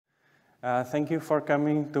Thank you for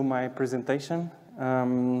coming to my presentation.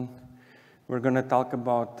 We're going to talk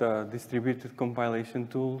about distributed compilation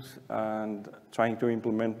tools and trying to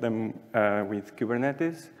implement them with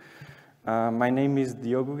Kubernetes. My name is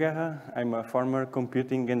Diogo Guerra. I'm a former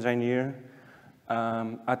computing engineer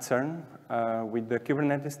at CERN with the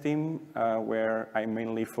Kubernetes team, where I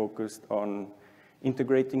mainly focused on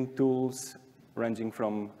integrating tools ranging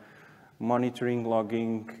from monitoring,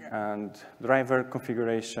 logging, and driver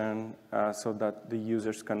configuration so that the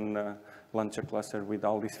users can launch a cluster with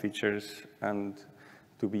all these features and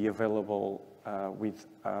to be available with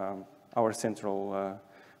our central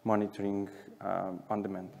monitoring on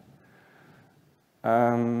demand.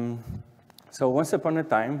 So once upon a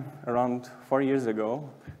time, around 4 years ago,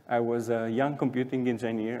 I was a young computing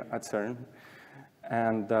engineer at CERN.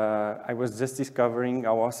 And I was just discovering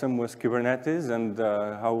how awesome was Kubernetes and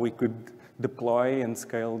how we could deploy and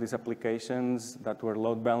scale these applications that were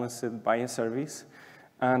load balanced by a service.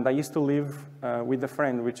 And I used to live with a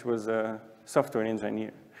friend, which was a software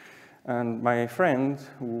engineer. And my friend,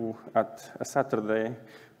 who at a Saturday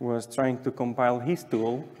was trying to compile his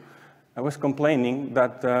tool, I was complaining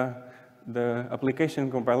that the application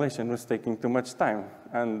compilation was taking too much time.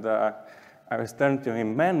 And I was turning to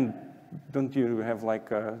him, man, don't you have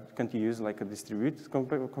can't you use like a distributed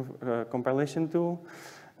compilation tool?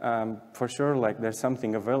 For sure, there's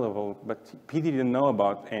something available, but he didn't know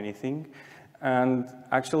about anything. And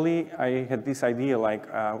actually, I had this idea,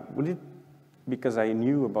 because I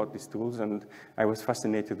knew about these tools and I was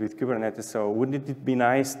fascinated with Kubernetes, so wouldn't it be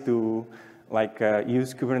nice to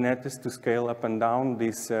use Kubernetes to scale up and down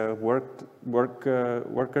these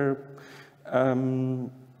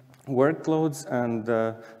workloads, and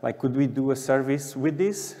could we do a service with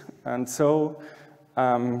this? And so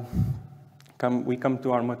we come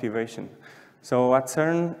to our motivation. So at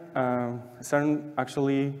CERN, CERN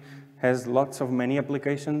actually has lots of many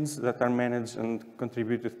applications that are managed and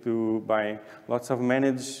contributed to by lots of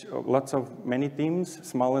many teams,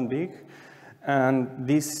 small and big. And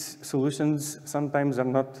these solutions sometimes are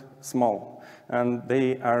not small, and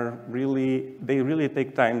they really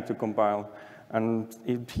take time to compile. And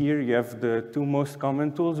here you have the two most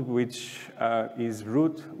common tools, which is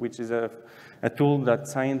Root, which is a tool that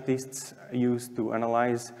scientists use to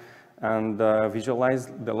analyze and visualize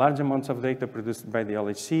the large amounts of data produced by the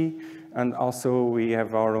LHC. And also we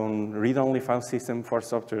have our own read-only file system for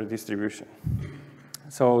software distribution.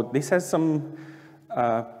 So this has some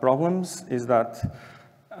problems, is that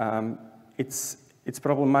it's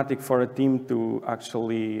problematic for a team to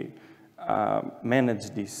actually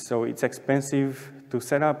manage this. So it's expensive to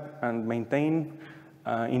set up and maintain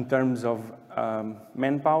in terms of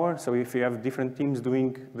manpower. So if you have different teams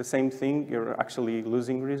doing the same thing, you're actually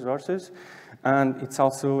losing resources. And it's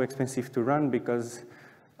also expensive to run because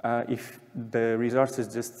if the resources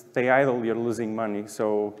just stay idle, you're losing money.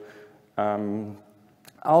 So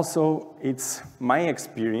also, it's my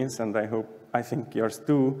experience, and I think yours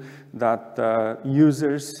too, that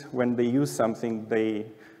users, when they use something, they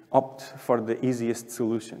opt for the easiest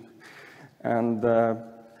solution. And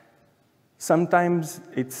sometimes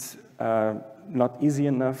it's not easy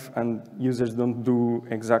enough, and users don't do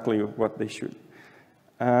exactly what they should.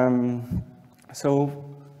 So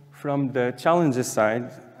from the challenges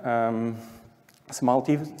side, small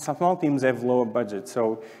teams have lower budget.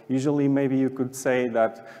 So usually maybe you could say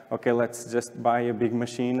that, okay, let's just buy a big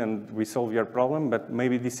machine and we solve your problem, but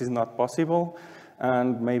maybe this is not possible.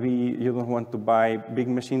 And maybe you don't want to buy big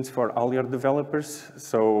machines for all your developers.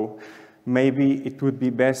 So maybe it would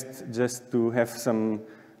be best just to have some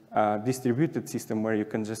distributed system where you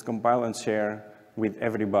can just compile and share with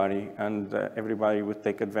everybody, and everybody would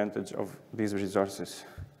take advantage of these resources.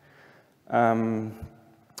 On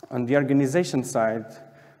the organization side,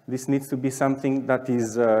 this needs to be something that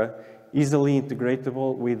is easily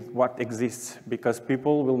integratable with what exists, because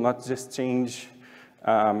people will not just change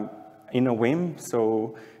in a whim.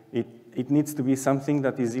 So it needs to be something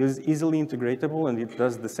that is easily integratable and it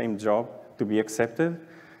does the same job to be accepted.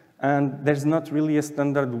 And there's not really a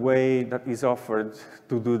standard way that is offered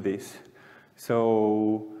to do this.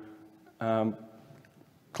 So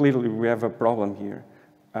clearly we have a problem here.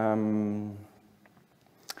 And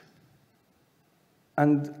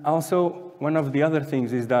also, one of the other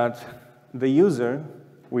things is that the user,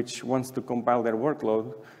 which wants to compile their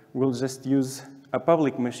workload, will just use a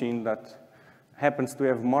public machine that happens to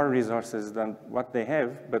have more resources than what they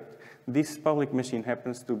have, but this public machine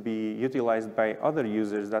happens to be utilized by other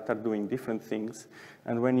users that are doing different things.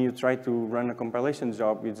 And when you try to run a compilation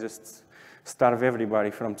job, you just starve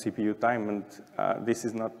everybody from CPU time, and this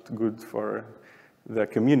is not good for the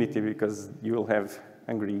community because you will have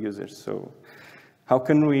angry users. So how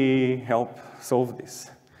can we help solve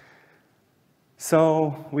this?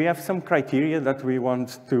 So we have some criteria that we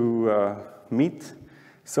want to meet.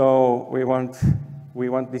 So we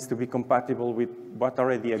want this to be compatible with what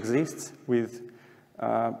already exists with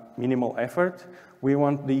minimal effort. We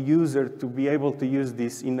want the user to be able to use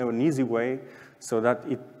this in an easy way so that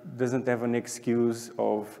it doesn't have an excuse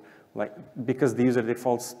of, like, because the user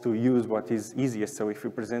defaults to use what is easiest. So if you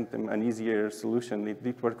present them an easier solution,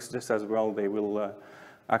 it works just as well. They will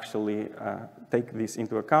actually take this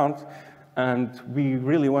into account. And we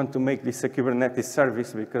really want to make this a Kubernetes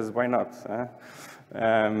service because why not?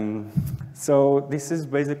 So this is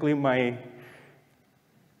basically my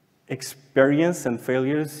experience and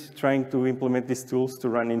failures trying to implement these tools to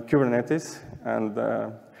run in Kubernetes. And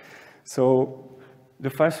so the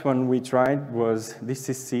first one we tried was this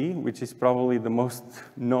is C, which is probably the most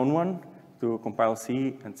known one to compile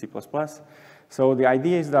C and C++. So the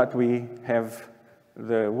idea is that we have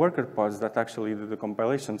the worker pods that actually do the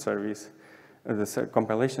compilation service, the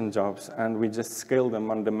compilation jobs, and we just scale them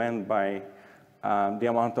on demand by the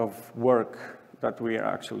amount of work that we are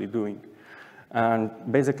actually doing. And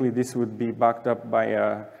basically, this would be backed up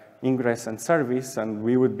by ingress and service, and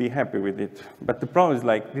we would be happy with it. But the problem is,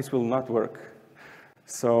 like, this will not work.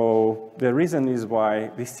 So the reason is why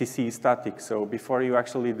this CC is static. So before you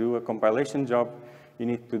actually do a compilation job, you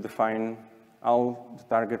need to define all the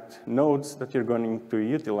target nodes that you're going to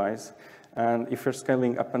utilize. And if you're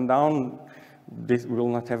scaling up and down, this will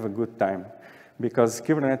not have a good time. Because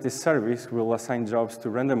Kubernetes service will assign jobs to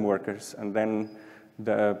random workers, and then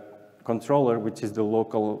the controller, which is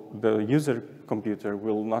the user computer,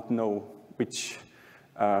 will not know which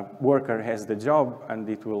worker has the job, and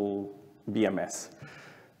it will be a mess.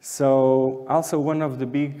 So also one of the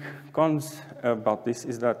big cons about this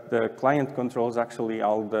is that the client controls actually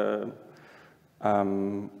all the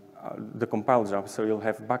compile jobs. So you'll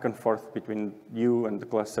have back and forth between you and the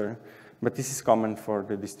cluster, but this is common for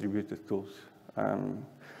the distributed tools.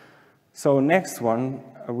 So next one,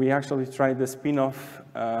 we actually tried the spin-off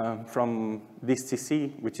from this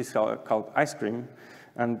CC, which is called ice cream.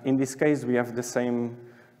 And in this case, we have the same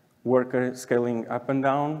worker scaling up and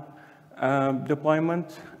down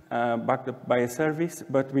deployment backed up by a service,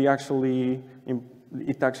 but it actually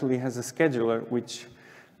has a scheduler which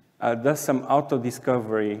does some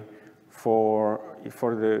auto-discovery for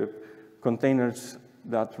the containers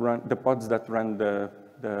that run, the pods that run the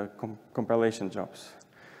compilation jobs.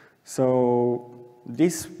 So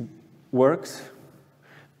this works,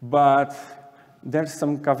 but there's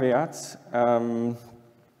some caveats.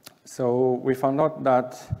 So we found out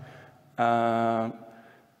that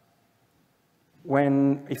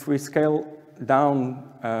if we scale down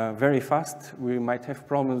very fast, we might have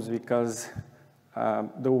problems because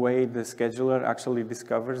the way the scheduler actually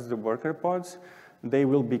discovers the worker pods, they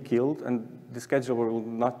will be killed, and the scheduler will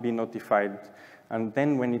not be notified. And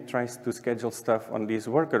then when it tries to schedule stuff on this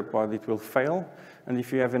worker pod, it will fail. And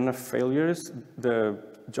if you have enough failures, the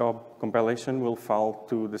job compilation will fall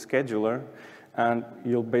to the scheduler, and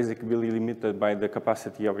you'll basically be limited by the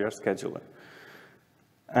capacity of your scheduler.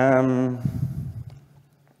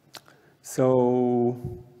 So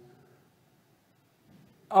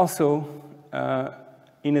also,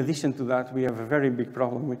 in addition to that, we have a very big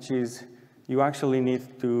problem, which is you actually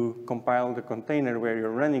need to compile the container where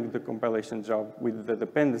you're running the compilation job with the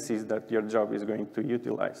dependencies that your job is going to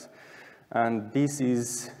utilize. And this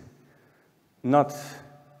is not,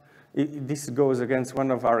 this goes against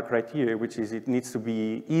one of our criteria, which is it needs to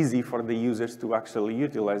be easy for the users to actually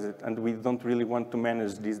utilize it, and we don't really want to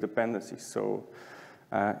manage these dependencies. So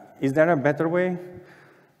is there a better way?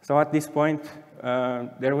 So at this point,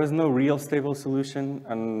 there was no real stable solution,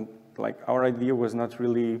 and like our idea was not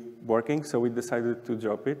really working, so we decided to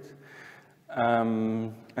drop it.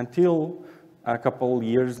 Until a couple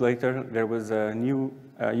years later, there was a new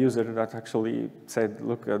user that actually said,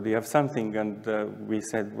 look, do you have something? And we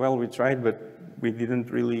said, well, we tried, but we didn't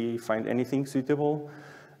really find anything suitable.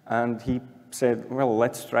 And he said, well,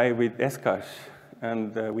 let's try with Scache.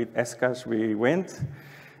 And with Scache, we went.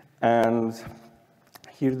 And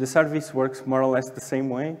here the service works more or less the same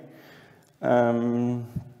way.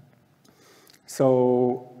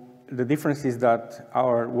 So the difference is that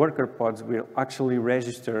our worker pods will actually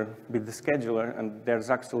register with the scheduler, and there's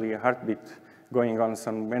actually a heartbeat going on.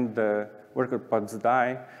 So when the worker pods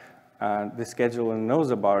die, the scheduler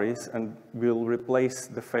knows about it and will replace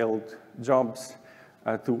the failed jobs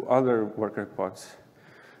to other worker pods.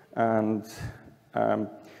 And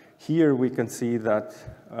here we can see that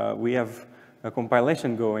we have a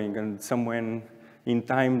compilation going, and somewhere in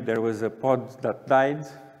time there was a pod that died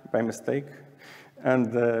by mistake.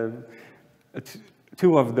 And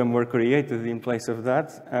two of them were created in place of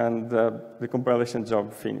that, and the compilation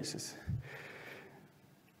job finishes.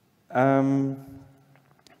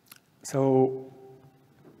 So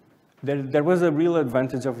there was a real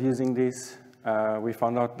advantage of using this. We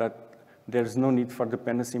found out that there's no need for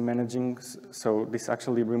dependency managing, so this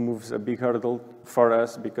actually removes a big hurdle for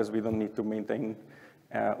us because we don't need to maintain,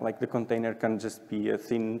 like the container can just be a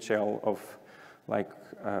thin shell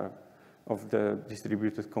of the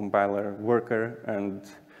distributed compiler worker,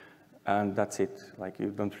 and that's it. Like,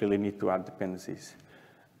 you don't really need to add dependencies.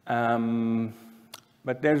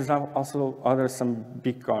 But there's also some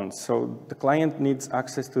big cons. So the client needs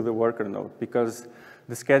access to the worker node because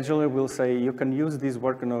the scheduler will say, you can use this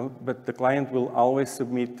worker node, but the client will always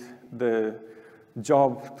submit the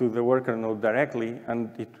job to the worker node directly, and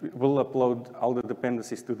it will upload all the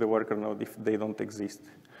dependencies to the worker node if they don't exist.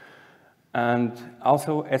 And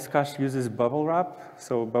also, Scash uses bubble wrap.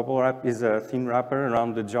 So bubble wrap is a thin wrapper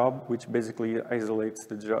around the job, which basically isolates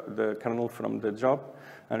the kernel from the job.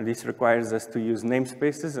 And this requires us to use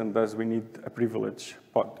namespaces, and thus we need a privilege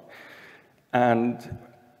pod. And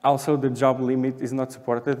also, the job limit is not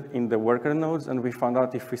supported in the worker nodes, and we found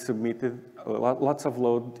out if we submitted lots of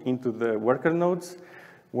load into the worker nodes,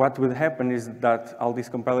 what would happen is that all these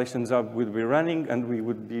compilation jobs would be running, and we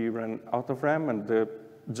would be run out of RAM, and the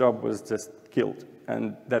job was just killed,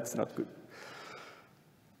 and that's not good.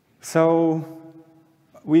 So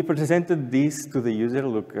we presented this to the user,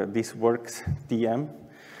 look, this works TM,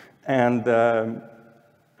 and the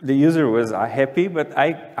user was happy, but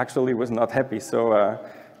I actually was not happy, so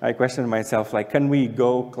I questioned myself, like, can we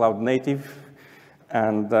go cloud native?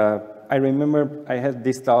 And I remember I had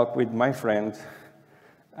this talk with my friend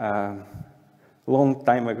long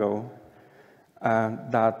time ago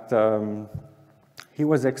that he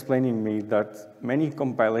was explaining me that many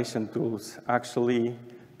compilation tools actually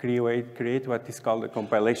create what is called a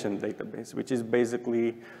compilation database, which is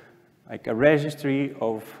basically like a registry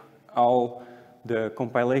of all the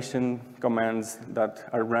compilation commands that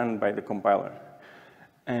are run by the compiler.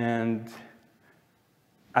 And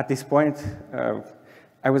at this point,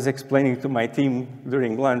 I was explaining to my team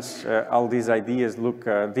during lunch all these ideas. Look,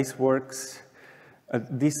 this works.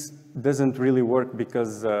 This doesn't really work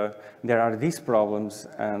because there are these problems.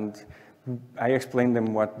 And I explained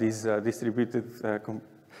them what this distributed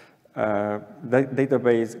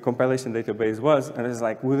compilation database was. And I was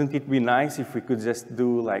like, wouldn't it be nice if we could just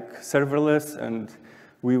do like serverless and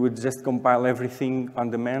we would just compile everything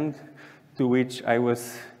on demand? To which I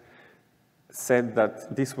said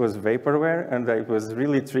that this was vaporware, and I was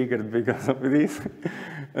really triggered because of this.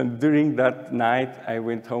 And during that night, I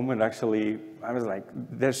went home and actually, I was like,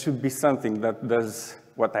 there should be something that does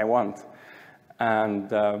what I want. And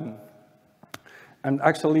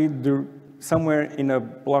actually, somewhere in a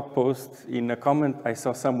blog post, in a comment, I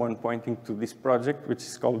saw someone pointing to this project, which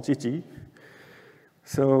is called GG.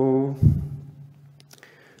 So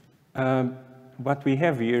what we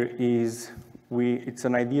have here is it's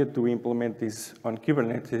an idea to implement this on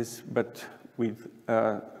Kubernetes, but with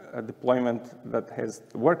a deployment that has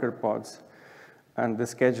the worker pods and the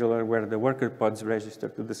scheduler where the worker pods register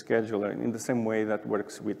to the scheduler in the same way that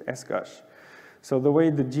works with Scash. So the way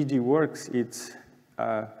the GG works, it's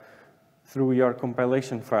through your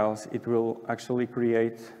compilation files, it will actually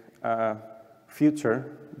create a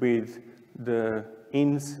future with the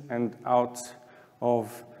ins and outs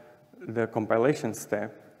of the compilation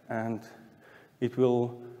step, and it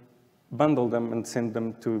will bundle them and send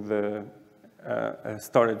them to the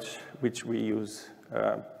storage, which we use,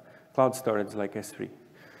 cloud storage like S3.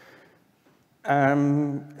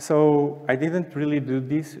 So I didn't really do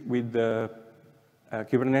this with the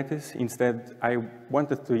Kubernetes. Instead, I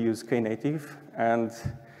wanted to use Knative, and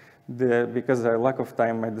because of lack of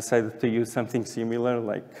time, I decided to use something similar,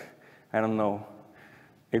 like, I don't know,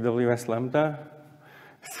 AWS Lambda.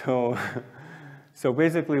 So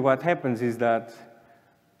basically what happens is that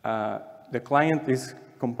the client is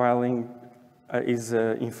compiling,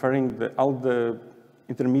 inferring all the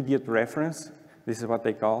intermediate reference, this is what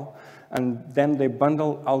they call, and then they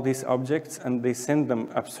bundle all these objects and they send them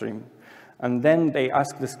upstream. And then they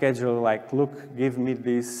ask the scheduler, like, look, give me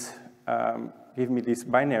this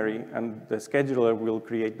binary, and the scheduler will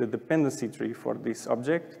create the dependency tree for this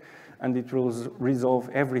object, and it will resolve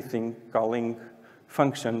everything calling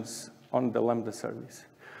functions on the Lambda service.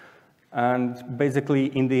 And basically,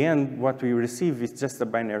 in the end, what we receive is just a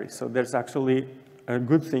binary. So there's actually a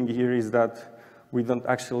good thing here is that we don't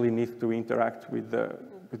actually need to interact with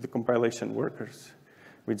the compilation workers.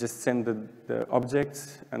 We just send the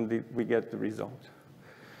objects, and we get the result.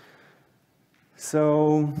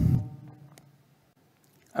 So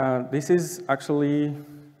This is actually,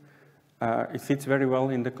 it fits very well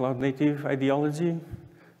in the cloud-native ideology.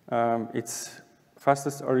 It's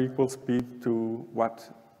fastest or equal speed to what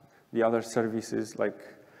the other services like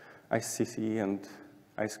ICC and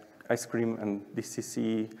Ice Cream and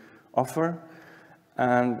DCC offer.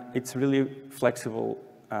 And it's really flexible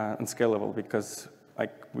and scalable because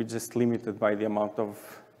we're just limited by the amount of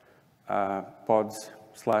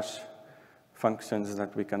pods/functions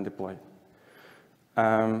that we can deploy.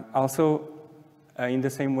 Also, in the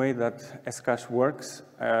same way that Scache works,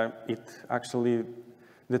 it actually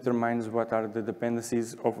determines what are the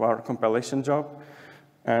dependencies of our compilation job.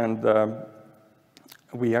 And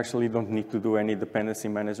we actually don't need to do any dependency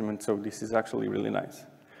management, so this is actually really nice.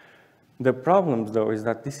 The problem, though, is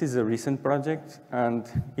that this is a recent project, and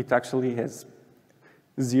it actually has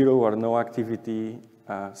 0 or no activity,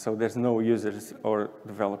 so there's no users or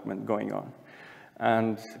development going on.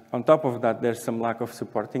 And on top of that, there's some lack of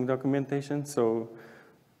supporting documentation, so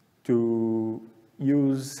to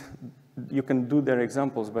use, you can do their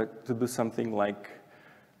examples, but to do something like,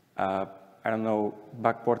 I don't know,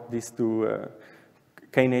 backport this to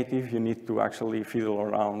Knative, you need to actually fiddle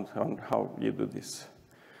around on how you do this.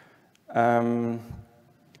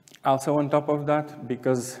 Also on top of that,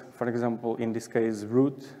 because, for example, in this case,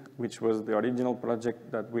 root, which was the original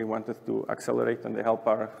project that we wanted to accelerate and help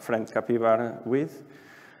our friend Capybara with,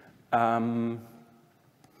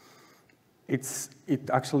 it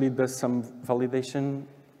actually does some validation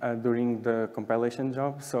during the compilation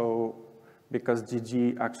job. So because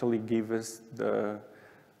GG actually gives us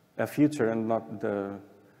a future and not the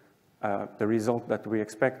result that we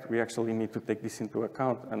expect, we actually need to take this into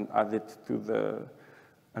account and add it to the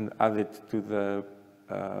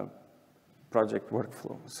project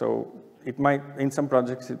workflow. So it might, in some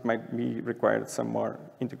projects, it might be required some more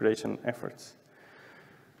integration efforts.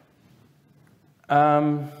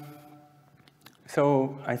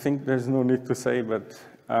 So I think there's no need to say, but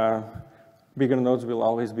bigger nodes will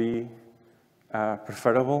always be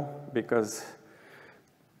preferable because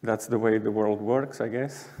that's the way the world works, I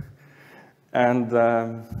guess. And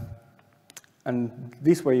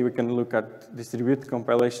this way we can look at distributed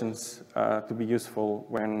compilations to be useful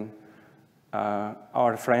when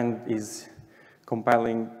our friend is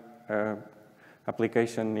compiling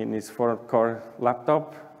application in his 4-core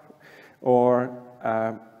laptop, or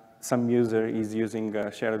some user is using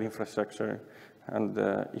a shared infrastructure, and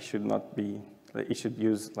it should not be, it should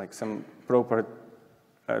use like some proper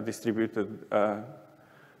distributed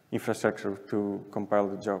infrastructure to compile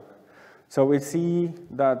the job. So we see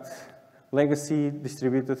that legacy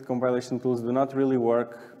distributed compilation tools do not really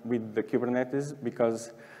work with the Kubernetes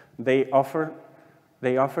because they offer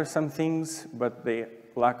some things, but they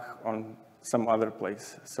lack on some other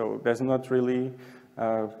place. So there's not really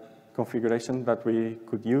configuration that we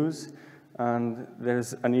could use, and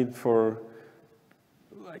there's a need for,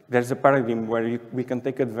 there's a paradigm where we can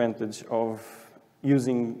take advantage of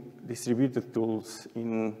using distributed tools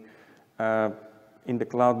in the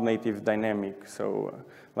cloud-native dynamic. So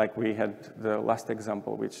like we had the last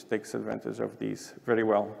example, which takes advantage of these very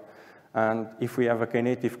well. And if we have a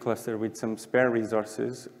Knative cluster with some spare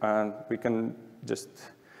resources, we can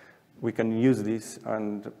use this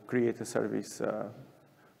and create a service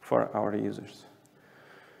for our users.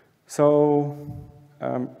 So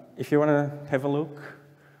if you want to have a look,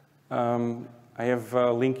 I have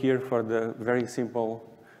a link here for the very simple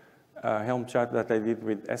Helm chart that I did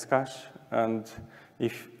with Scache. And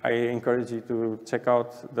I encourage you to check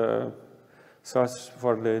out the source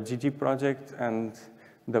for the GG project and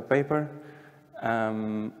the paper.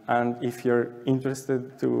 And if you're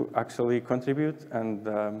interested to actually contribute,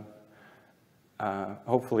 and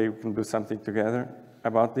hopefully we can do something together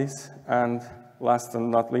about this. And last and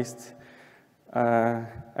not least,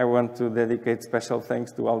 I want to dedicate special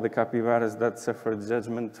thanks to all the capybaras that suffered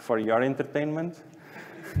judgment for your entertainment.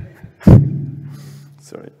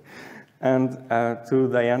 Sorry. And to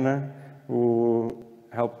Diana, who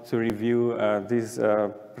helped to review this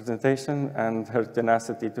presentation, and her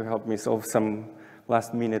tenacity to help me solve some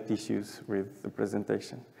last-minute issues with the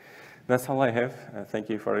presentation. That's all I have. Thank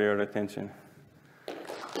you for your attention.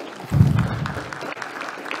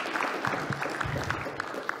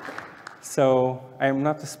 So I'm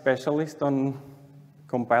not a specialist on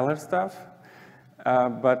compiler stuff,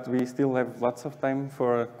 but we still have lots of time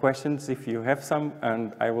for questions if you have some,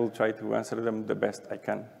 and I will try to answer them the best I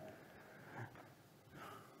can.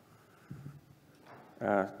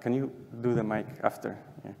 Can you do the mic after?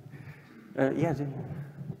 Yeah, yeah Jimmy.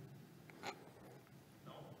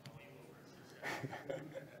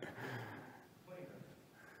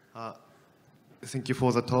 thank you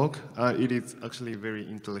for the talk. It is actually very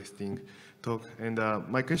interesting talk. And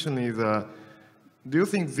my question is, do you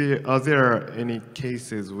think are there any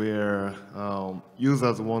cases where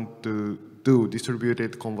users want to do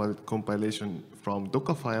distributed compilation from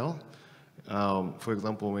Docker file? For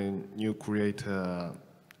example, when you create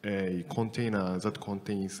a container that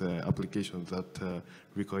contains applications that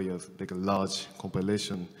requires like a large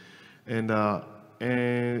compilation, and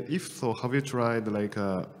if so, have you tried like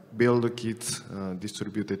a build kit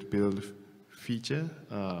distributed build feature?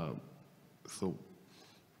 So,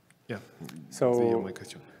 yeah. So, my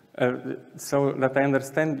question. So that I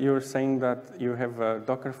understand, you're saying that you have a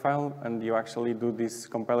Docker file and you actually do this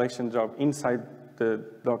compilation job inside the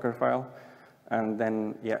Docker file, and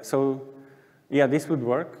then so this would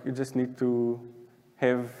work. You just need to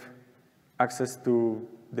have access to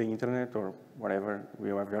the internet or whatever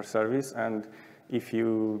you have your service, and if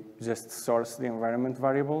you just source the environment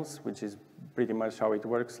variables, which is pretty much how it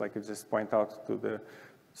works, like you just point out to the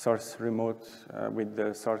source remote with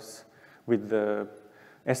the source, with the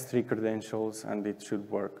S3 credentials, and it should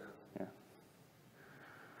work. Yeah.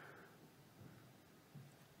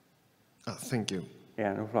 Thank you.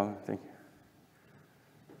 Yeah, no problem. Thank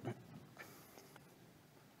you.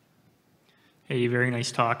 Hey, very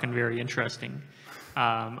nice talk and very interesting.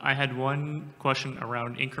 I had one question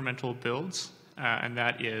around incremental builds, and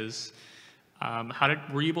that is,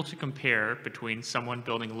 were you able to compare between someone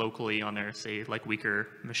building locally on their, say, like weaker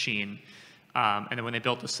machine, and then when they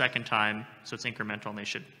built the second time, so it's incremental and they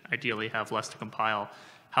should ideally have less to compile,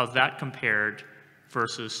 how that compared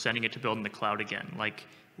versus sending it to build in the cloud again? Like,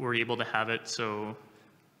 were you able to have it so,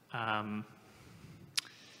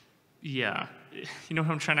 yeah, you know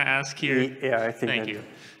what I'm trying to ask here? Yeah, I think. Thank you.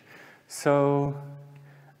 So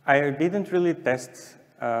I didn't really test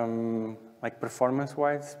like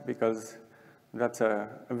performance-wise, because that's a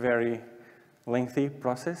very lengthy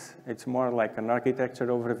process. It's more like an architecture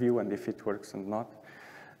overview and if it works and not.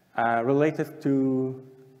 Related to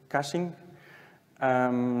caching,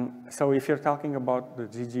 so if you're talking about the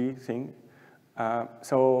GG thing,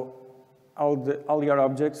 so all your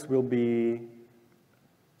objects will be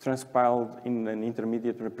transpiled in an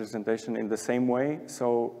intermediate representation in the same way.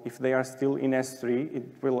 So if they are still in S3,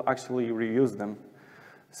 it will actually reuse them.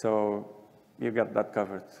 So you got that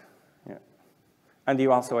covered. Yeah. And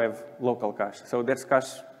you also have local cache. So there's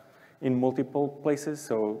cache in multiple places.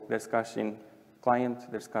 So there's cache in client,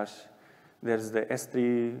 there's the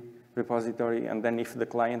S3 repository, and then if the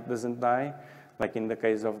client doesn't die, like in the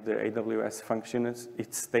case of the AWS function, it's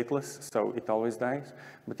stateless, so it always dies.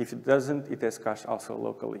 But if it doesn't, it has cache also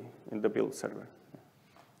locally in the build server.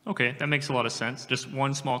 Okay, that makes a lot of sense. Just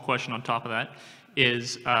one small question on top of that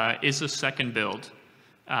is the second build,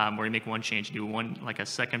 where you make one change, do one, like a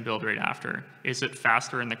second build right after, is it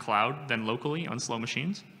faster in the cloud than locally on slow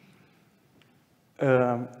machines?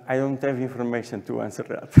 I don't have information to answer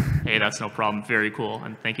that. Hey, that's no problem. Very cool,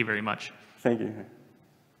 and thank you very much. Thank you.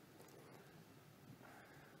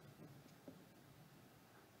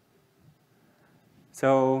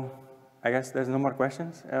 So I guess there's no more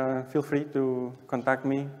questions. Feel free to contact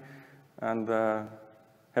me, and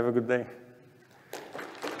have a good day.